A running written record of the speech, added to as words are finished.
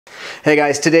Hey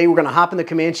guys, today we're going to hop in the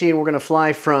Comanche and we're going to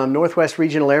fly from Northwest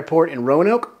Regional Airport in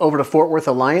Roanoke over to Fort Worth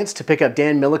Alliance to pick up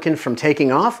Dan Millican from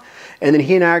taking off. And then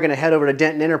he and I are going to head over to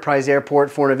Denton Enterprise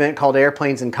Airport for an event called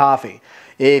Airplanes and Coffee.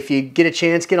 If you get a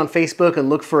chance, get on Facebook and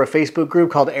look for a Facebook group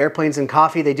called Airplanes and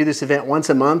Coffee. They do this event once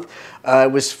a month.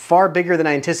 It was far bigger than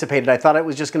I anticipated. I thought it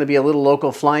was just going to be a little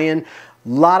local fly-in. A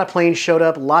lot of planes showed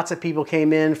up. Lots of people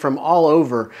came in from all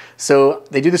over. So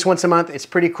they do this once a month. It's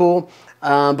pretty cool.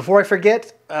 Before I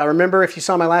forget, remember, if you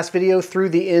saw my last video, through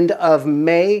the end of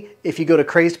May, if you go to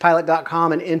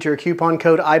crazedpilot.com and enter coupon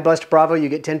code IBustBravo, you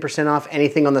get 10% off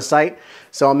anything on the site.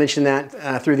 So I'll mention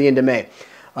that through the end of May.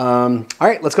 All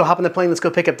right, let's go hop in the plane. Let's go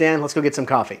pick up Dan. Let's go get some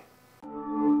coffee.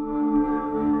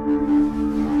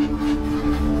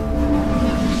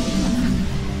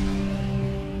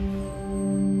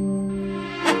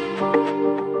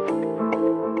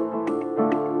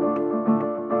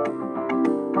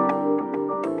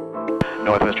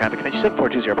 Northwest traffic, Comanche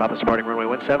 7420, Papa starting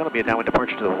runway 17, will be a downwind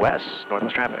departure to the west,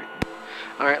 Northwest traffic.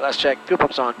 All right, last check, fuel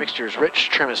pumps on, mixture's rich,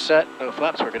 trim is set, no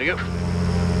flaps, we're good to go.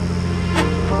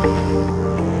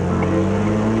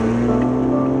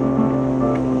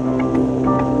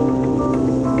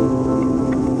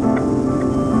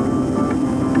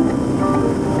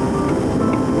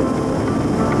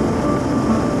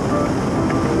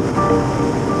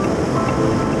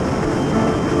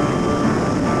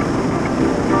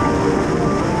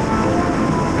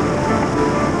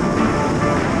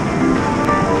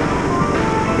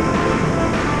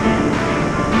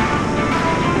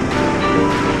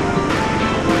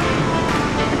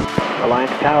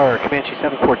 Alliance Tower, Comanche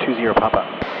 7420, Papa.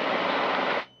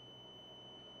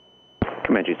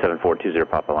 Comanche 7420,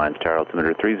 Papa, Alliance Tower,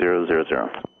 altimeter 3000. 3000,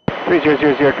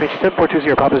 Comanche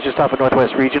 7420, Papa is just off of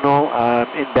Northwest Regional,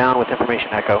 inbound with information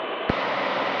echo.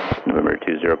 November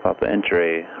 20, Papa, enter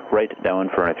a right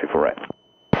downwind for runway 34 right.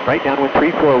 Right downwind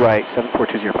 34 right,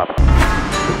 7420, Papa.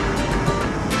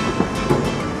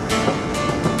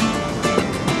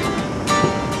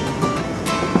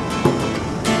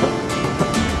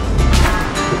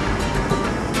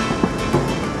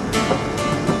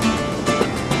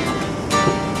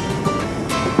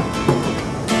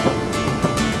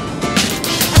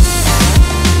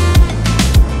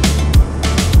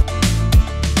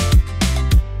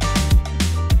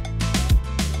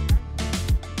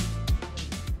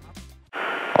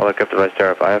 All aircraft advised to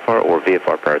IFR or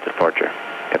VFR prior to departure.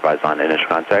 Advise on initial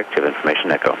contact, give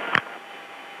information echo. All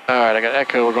right, I got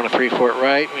echo, we're going to 34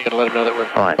 right, we got to let them know that we're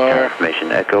Alliance Tower,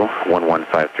 information echo,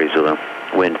 1153 Zulu,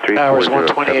 wind 340. Hours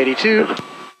 120.82.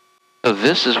 So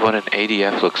this is what an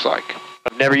ADF looks like.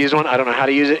 I've never used one, I don't know how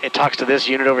to use it. It talks to this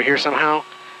unit over here somehow.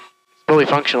 It's fully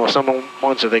functional, if someone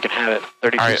wants it, they can have it.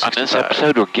 All right, on this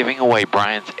episode, we're giving away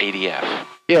Brian's ADF.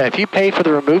 Yeah, if you pay for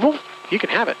the removal, you can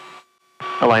have it.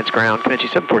 Alliance ground, Comanche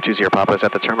 7420, Papa is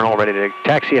at the terminal, ready to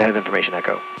taxi. I have information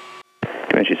echo.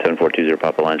 Comanche 7420,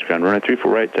 Papa, Alliance ground, runway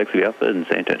 34 right, taxi via Alpha, and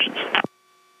say intentions.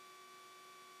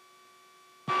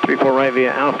 34 right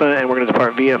via Alpha, and we're going to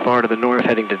depart VFR to the north,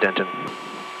 heading to Denton.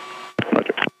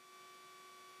 Roger.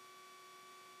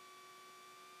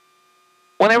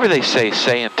 Whenever they say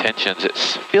intentions, it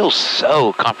feels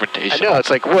so confrontational. I know, it's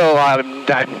like, well, I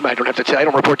don't have to tell, I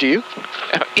don't report to you.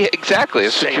 Yeah, exactly.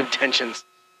 It's Say intentions.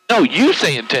 No, you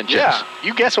say intentions. Yeah,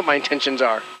 you guess what my intentions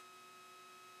are.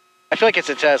 I feel like it's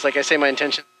a test. Like I say my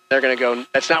intentions, they're going to go,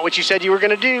 that's not what you said you were going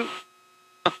to do.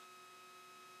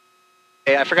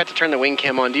 Hey, I forgot to turn the wing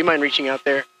cam on. Do you mind reaching out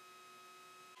there?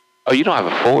 Oh, you don't have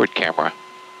a forward camera.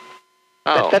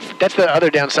 Oh. That's the other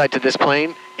downside to this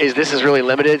plane, is this is really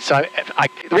limited. So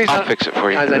the reason I'll fix it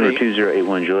for you. Number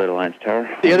 2081 Juliet, Alliance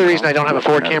Tower. The other reason I don't have a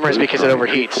forward camera is because it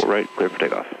overheats. Right, clear for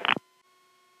takeoff.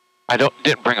 I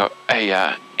didn't bring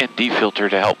a ND filter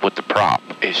to help with the prop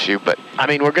issue, but I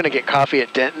mean, we're going to get coffee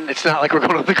at Denton. It's not like we're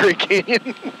going to the Great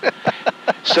Canyon.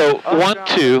 So 1,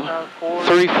 2,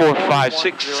 3, 4, 5,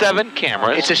 6, 7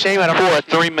 cameras. It's a shame I don't for a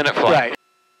 3-minute flight. Right.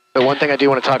 The one thing I do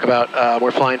want to talk about,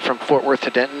 we're flying from Fort Worth to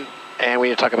Denton, and we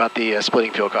need to talk about the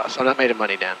splitting fuel costs. I'm not made of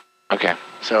money, Dan. Okay.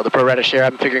 So the pro rata share,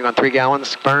 I'm figuring on 3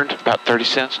 gallons burned. About 30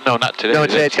 cents? No, not today. No,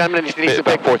 it's coming. It needs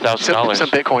about $4,000. Some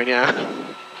Bitcoin, yeah.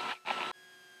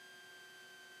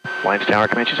 Alliance Tower,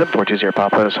 Comanche 7420,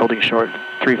 Papa is holding short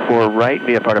 34 right,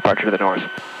 VFR departure to the north.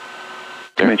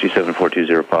 Comanche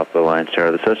 7420, Papa, Alliance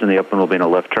Tower. The Cessna in the upwind will be in a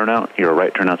left turnout. Your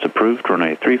right turnout's approved.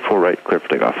 Runway 34 right, clear for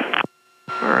takeoff.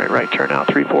 All right, right turnout,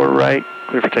 34 right,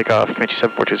 clear for takeoff. Comanche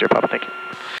 7420, Papa, thank you.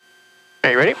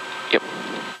 Are you ready? Yep.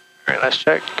 All right, last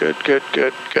check. Good, good,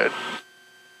 good, good.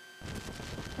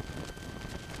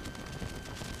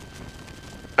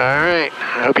 All right.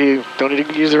 I hope you don't need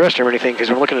to use the restroom or anything because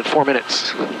we're looking at 4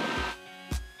 minutes.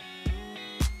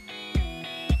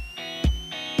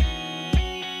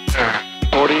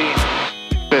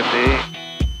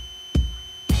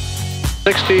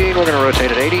 16, we're going to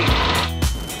rotate at 80.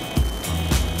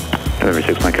 November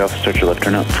 6 Mike Alpha, start your left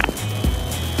turnout.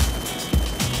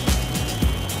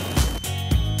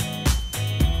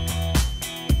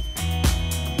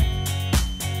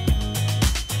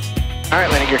 All right,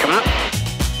 landing gear coming up.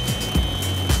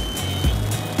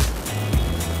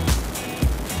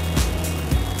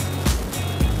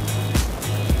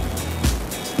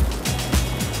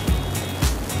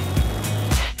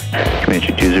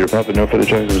 Comanche 20 Papa, no further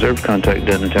traffic observed. Contact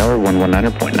Denton Tower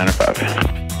 119.95.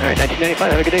 All right,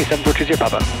 1995, have a good day, 7420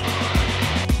 Papa.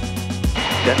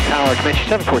 Denton Tower, Comanche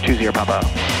 7420 Papa.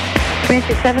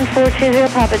 Comanche 7420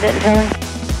 Papa, Denton Tower.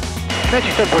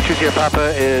 Comanche 7420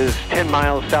 Papa is 10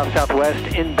 miles south-southwest,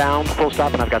 inbound, full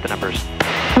stop, and I've got the numbers.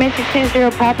 Comanche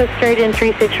 20 Papa, straight in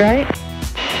 36 right.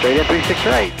 Straight in 36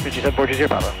 right, Comanche 7420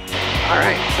 Papa. All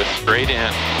right. Just straight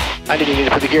in. I need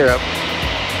to put the gear up.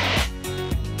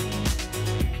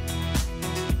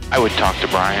 I would talk to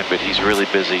Brian, but he's really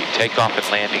busy. Takeoff and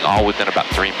landing all within about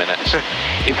 3 minutes.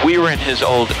 If we were in his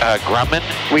old Grumman,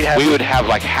 we would have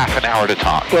like half an hour to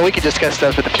talk. Well, we could discuss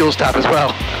stuff at the fuel stop as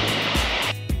well.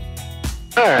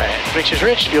 All right, mixture's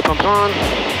rich, fuel pump's on. Go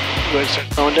ahead and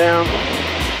start slowing down.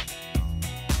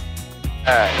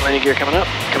 All right, landing gear coming up,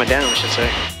 coming down, I should say.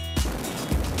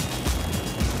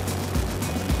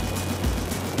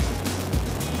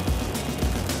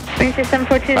 Comanche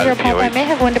 7420 Papa, I may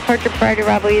have one departure prior to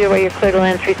arrival. Either way, you're clear to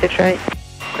land 36 right.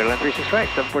 Clear to land 36 right,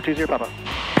 7420 Papa.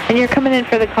 And you're coming in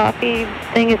for the coffee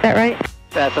thing, is that right?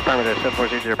 That's affirmative,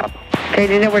 7420 Papa. Okay,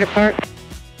 do you know where to park?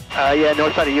 Yeah,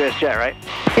 north side of US Jet, right?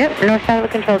 Yep, north side of the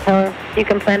control tower. You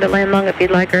can plan to land long if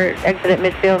you'd like, or exit at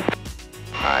midfield.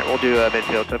 All right, we'll do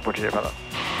midfield, 7420 Papa.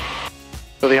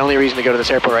 So the only reason to go to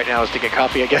this airport right now is to get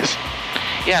coffee, I guess?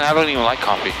 Yeah, and I don't even like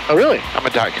coffee. Oh, really? I'm a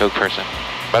Diet Coke person,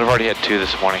 but I've already had 2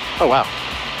 this morning. Oh, wow.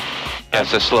 Yeah,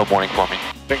 it's a slow morning for me.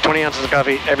 Drink 20 ounces of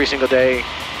coffee every single day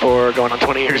for going on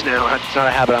 20 years now. It's not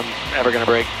a habit I'm ever going to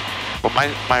break. Well,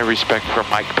 my respect for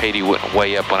Mike Patey went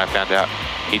way up when I found out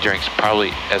he drinks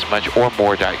probably as much or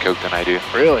more Diet Coke than I do.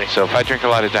 Really? So if I drink a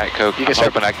lot of Diet Coke, I'm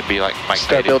hoping I can be like Mike Patey.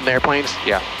 Start building airplanes?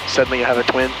 Yeah. Suddenly you have a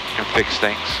twin? And fix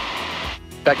things.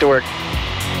 Back to work.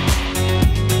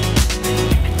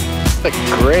 It's a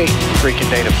great freaking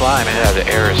day to fly, man. Yeah, the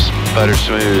air is butter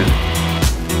smooth.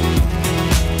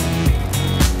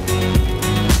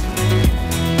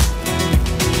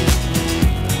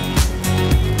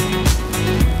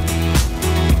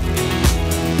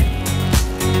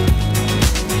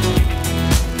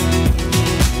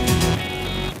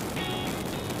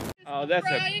 Oh, that's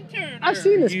Brian Turner. I've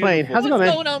seen this plane. How's it going, man?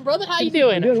 What's going on, brother? How you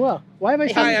doing? I'm doing well. Why have I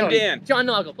seen Hi, this I'm plane? Dan. John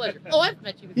Noggle, pleasure. Oh, I've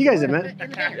met you before. You guys have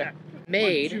met.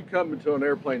 Made. You come into an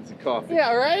airplane and coffee.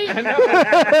 Yeah, right?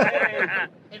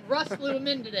 And Russ flew him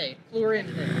in today. Flew her in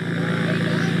today.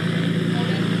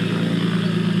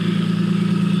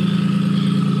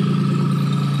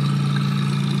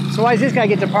 So why does this guy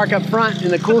get to park up front in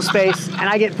the cool space and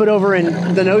I get put over in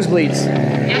the nosebleeds?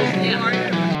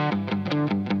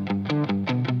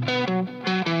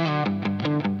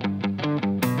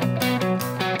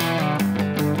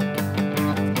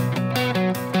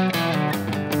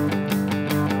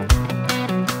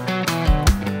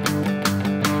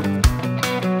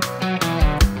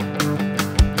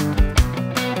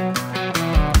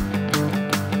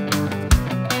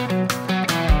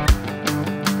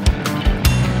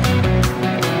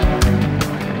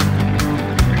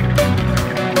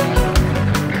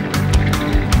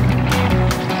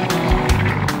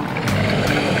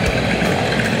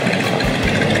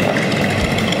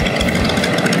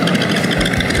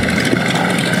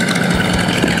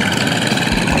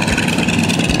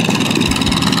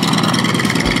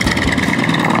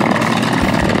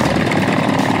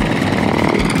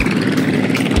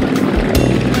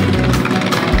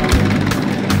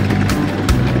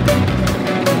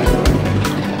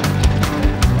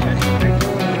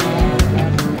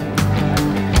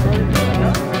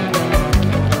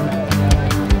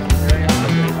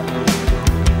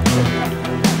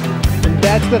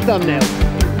 That's the thumbnail.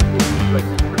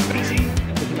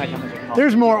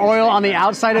 There's more oil on the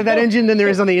outside of that engine than there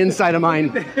is on the inside of mine.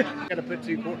 Gotta put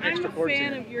 2 extra I'm a quarts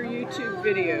fan in. of your YouTube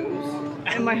videos,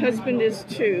 and my husband is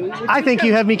too. I think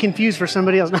you have me confused for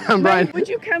somebody else. I'm Brian. Would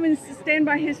you come and stand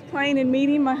by his plane and meet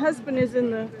him? My husband is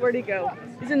in the, where'd he go?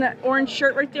 He's in that orange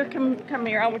shirt right there. Come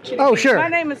here, I want you to Oh, meet him. sure. My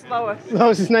name is Lois.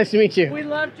 Lois, it's nice to meet you. We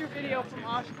loved your video from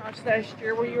Oshkosh last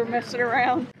year where you were messing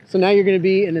around. So now you're going to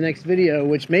be in the next video,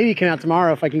 which maybe come out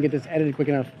tomorrow if I can get this edited quick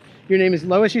enough. Your name is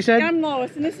Lois, you said? I'm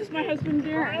Lois, and this is my husband,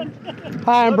 Darren.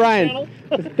 Hi, I'm Brian.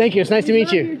 Thank you. It's nice to meet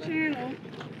Love you. your channel.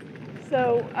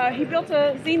 So he built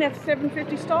a Zenith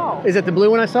 750 stall. Is it the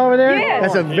blue one I saw over there? Yes.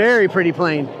 That's a very pretty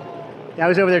plane. I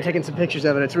was over there taking some pictures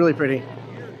of it. It's really pretty.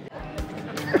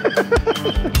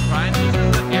 Ryan, this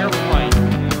is an airplane.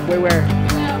 Wait, where?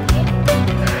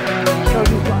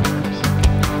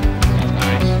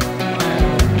 Nice.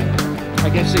 I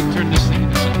guess they turned this thing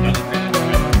into something other thing.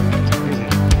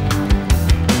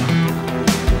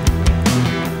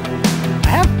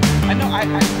 I know, I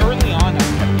early on I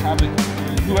kept having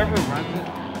whoever runs it.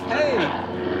 Hey!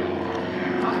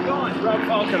 How's it going? Rob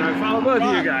Falcon. I follow both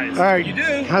of you guys. All right. You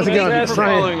do? How's it going? Thanks for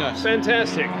Brian. following us.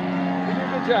 Fantastic. You did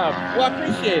a good job. Well, I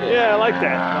appreciate it. Yeah, I like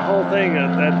that. The whole thing,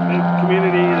 that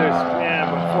community, there's,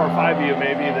 about 4 or 5 of you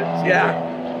maybe that seem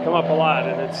to come up a lot,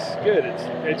 and it's good. It's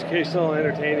educational,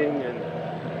 entertaining, and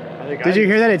I think Did you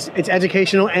hear that? It's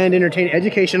educational and entertaining.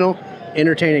 Educational,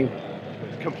 entertaining.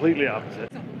 Completely opposite.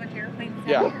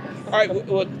 Yeah. All right.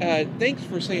 Well, thanks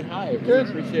for saying hi. I really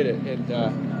appreciate it, and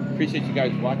appreciate you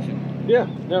guys watching. Yeah,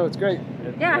 no, it's great.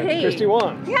 Yeah, hey. Christy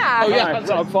Wong. Yeah. Oh, yeah. Hi,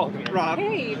 Rob Falcon. Rob.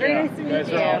 Hey, very nice to meet Guys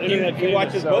are all you. internet He famous,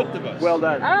 watches so both of us. Well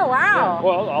done. Oh, wow. Yeah,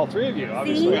 well, all 3 of you,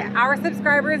 obviously. See, our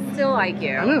subscribers still like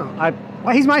you. I know.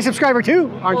 Well, he's my subscriber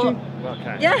too, aren't you?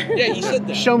 Okay. Yeah. Yeah, he said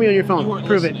that. Show me on your You phone. weren't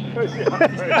Prove listening.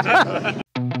 it.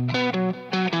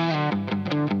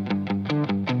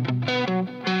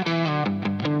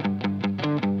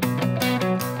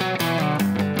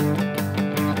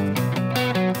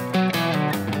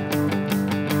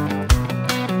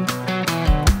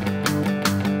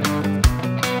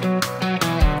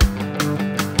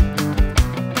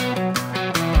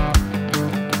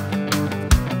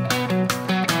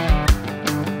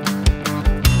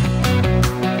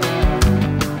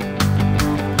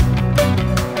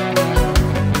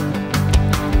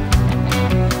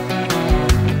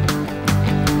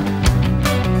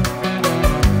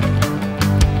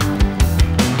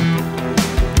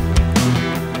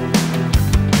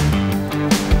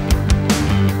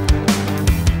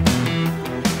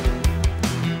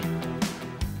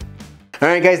 All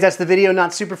right, guys, that's the video.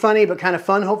 Not super funny, but kind of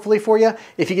fun, hopefully, for you.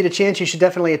 If you get a chance, you should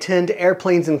definitely attend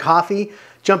Airplanes and Coffee.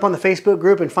 Jump on the Facebook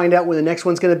group and find out when the next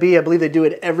one's going to be. I believe they do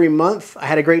it every month. I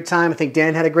had a great time. I think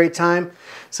Dan had a great time.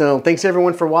 So thanks,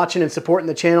 everyone, for watching and supporting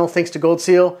the channel. Thanks to Gold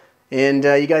Seal. And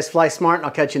you guys fly smart, and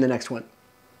I'll catch you in the next one.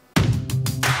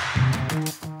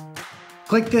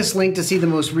 Click this link to see the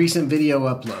most recent video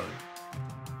upload.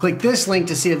 Click this link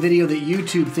to see a video that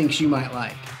YouTube thinks you might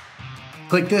like.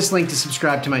 Click this link to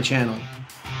subscribe to my channel.